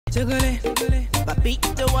Can you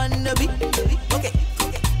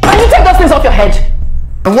take those things off your head?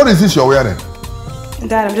 And what is this you're wearing?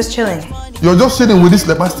 Dad, I'm just chilling. You're just sitting with this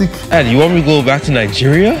leopard. Dad, you want me to go back to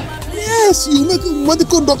Nigeria? Yes, you make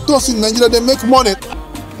medical doctors in Nigeria, they make money.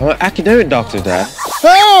 I'm an academic doctor, Dad.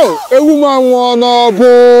 Hey, a woman wanna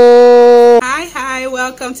go. Hi,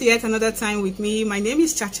 welcome to yet another time with me. My name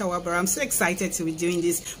is Chacha Wabara. I'm so excited to be doing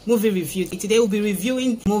this movie review. Today we'll be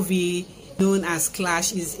reviewing a movie known as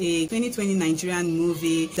Clash. It's a 2020 Nigerian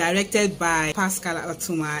movie directed by Pascal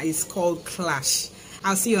Atuma. It's called Clash.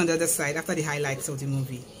 I'll see you on the other side after the highlights of the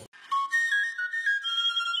movie.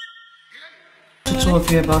 I told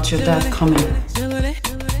you about your dad coming. Can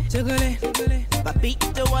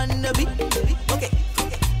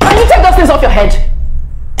you take those things off your head?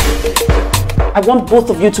 I want both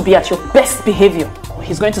of you to be at your best behavior.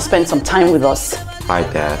 He's going to spend some time with us. Hi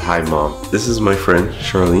Dad, hi Mom. This is my friend,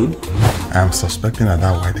 Charlene. I'm suspecting that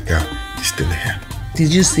white girl is still here.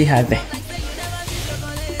 Did you see her there?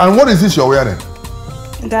 And what is this you're wearing?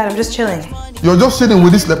 Dad, I'm just chilling. You're just sitting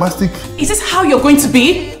with this leopard. Is this how you're going to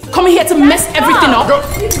be? Coming here to mess everything up?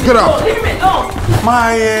 Get out. Leave me alone.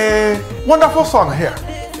 My wonderful son here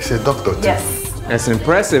is a doctor too. Yes. That's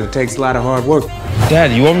impressive. It takes a lot of hard work.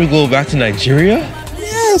 Dad, you want me to go back to Nigeria?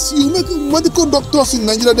 Yes, you make medical doctors in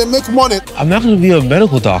Nigeria, they make money. I'm not going to be a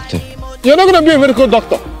medical doctor. You're not going to be a medical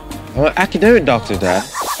doctor. I'm an academic doctor, Dad.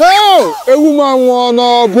 Hey, a woman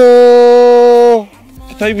wanna go.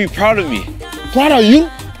 I thought you'd be proud of me. Proud of you?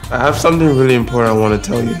 I have something really important I want to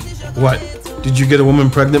tell you. What? Did you get a woman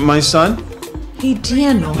pregnant, my son? He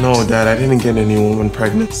dare not. No, Dad, I didn't get any woman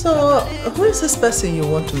pregnant. So, who is this person you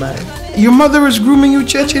want to marry? Your mother is grooming you,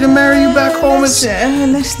 Chechi, to marry you back home. Let's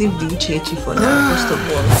leave the Chechi for now, first of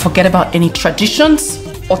all. Forget about any traditions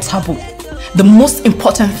or taboo. The most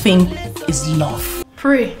important thing is love.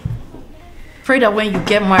 Pray. Pray that when you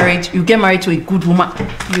get married to a good woman.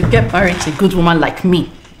 You get married to a good woman like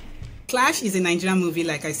me. Clash is a Nigerian movie,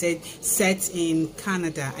 like I said, set in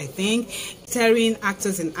Canada, I think, starring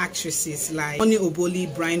actors and actresses like Omoni Oboli,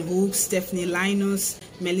 Brian Hook, Stephanie Linus,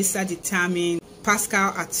 Merlissa Determined,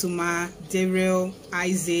 Pascal Atuma Derel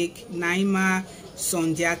Isaac, Maima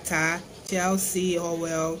Sundiata, Chelsea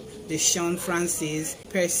Howell, Deshaun Francis,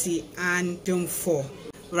 Percy, and Dumfo.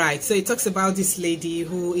 Right, so it talks about this lady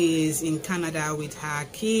who is in Canada with her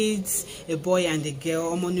kids, a boy and a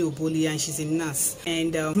girl, Omoni Oboli, and she's a nurse.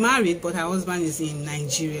 And married, but her husband is in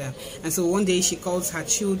Nigeria. And so one day she calls her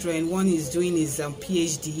children. One is doing his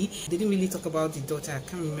PhD. They didn't really talk about the daughter. I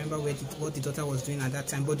can't remember what the daughter was doing at that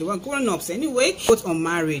time, but they were grown-ups anyway, both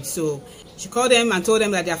unmarried. So she called them and told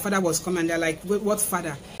them that their father was coming. And they're like, wait, what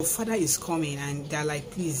father? Your father is coming. And they're like,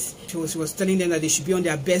 please. She was telling them that they should be on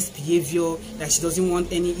their best behavior, that she doesn't want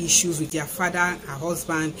any issues with their father, her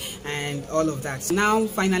husband, and all of that. So now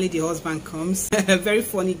finally the husband comes, a very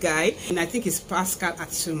funny guy, and I think it's Pascal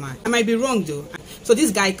Atuma. I might be wrong though. So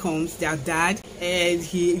this guy comes, their dad, and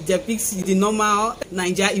he depicts the normal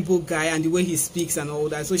Naija Igbo guy and the way he speaks and all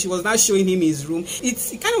that. So she was now showing him his room.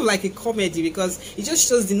 It's kind of like a comedy because it just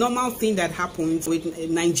shows the normal thing that happens with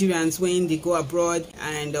Nigerians when they go abroad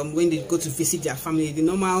and when they go to visit their family. The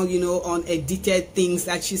normal, unedited things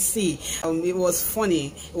that you see. It was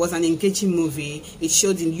funny. It was an engaging movie. It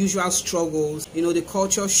showed the usual struggles, the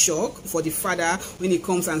culture shock for the father when he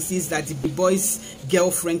comes and sees that the boy's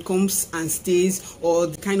girlfriend comes and stays, or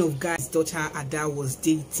the kind of guy his daughter Ada was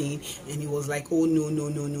dating, and he was like, oh no,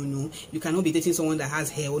 you cannot be dating someone that has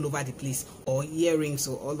hair all over the place or earrings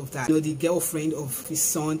or all of that. The girlfriend of his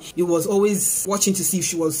son, he was always watching to see if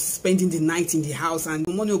she was spending the night in the house, and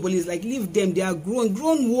Omoni Oboli is like, leave them, they are grown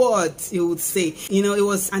what he would say. It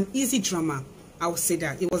was an easy drama. I would say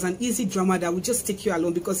that it was an easy drama that would just take you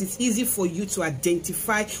along because it's easy for you to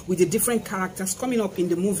identify with the different characters coming up in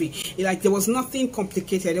the movie. There was nothing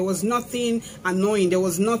complicated, there was nothing annoying, there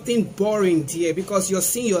was nothing boring there, because you're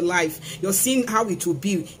seeing your life, you're seeing how it will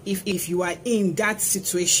be if you are in that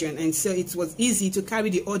situation. And so it was easy to carry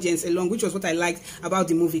the audience along, which was what I liked about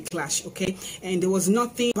the movie Clash. Okay, and there was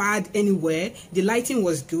nothing bad anywhere. The lighting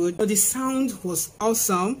was good, the sound was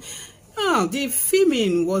awesome. Oh, the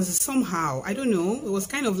filming was somehow, I don't know, it was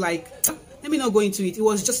kind of like, let me not go into it. It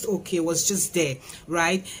was just okay. It was just there,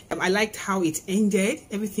 right? I liked how it ended.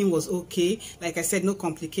 Everything was okay. Like I said, no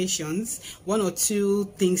complications. One or two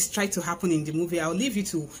things tried to happen in the movie. I'll leave you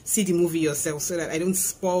to see the movie yourself so that I don't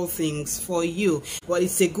spoil things for you. But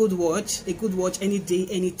it's a good watch any day,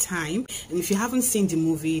 any time. And if you haven't seen the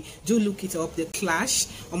movie, do look it up. The Clash,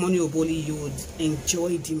 Omoni Oboli, you would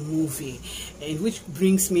enjoy the movie. And which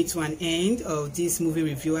brings me to an end of this movie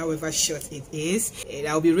review, however short it is. And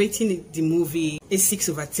I'll be rating the movie a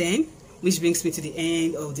 6/10. which brings me to the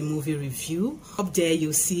end of the movie review. Up there,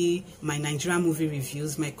 you'll see my Nigerian movie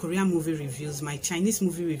reviews, my Korean movie reviews, my Chinese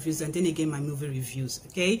movie reviews, and then again, my movie reviews,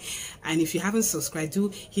 okay? And if you haven't subscribed, do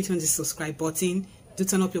hit on the subscribe button. Do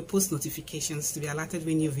turn up your post notifications to be alerted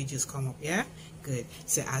when new videos come up, yeah? Good.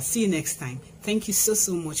 So I'll see you next time. Thank you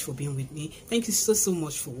so much for being with me. Thank you so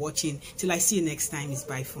much for watching. Till I see you next time, it's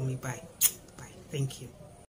bye for me. Bye. Bye. Thank you.